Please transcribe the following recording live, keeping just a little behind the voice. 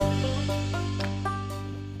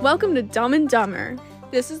Welcome to Dumb and Dumber.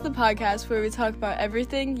 This is the podcast where we talk about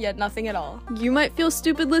everything, yet nothing at all. You might feel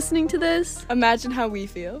stupid listening to this. Imagine how we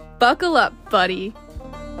feel. Buckle up, buddy.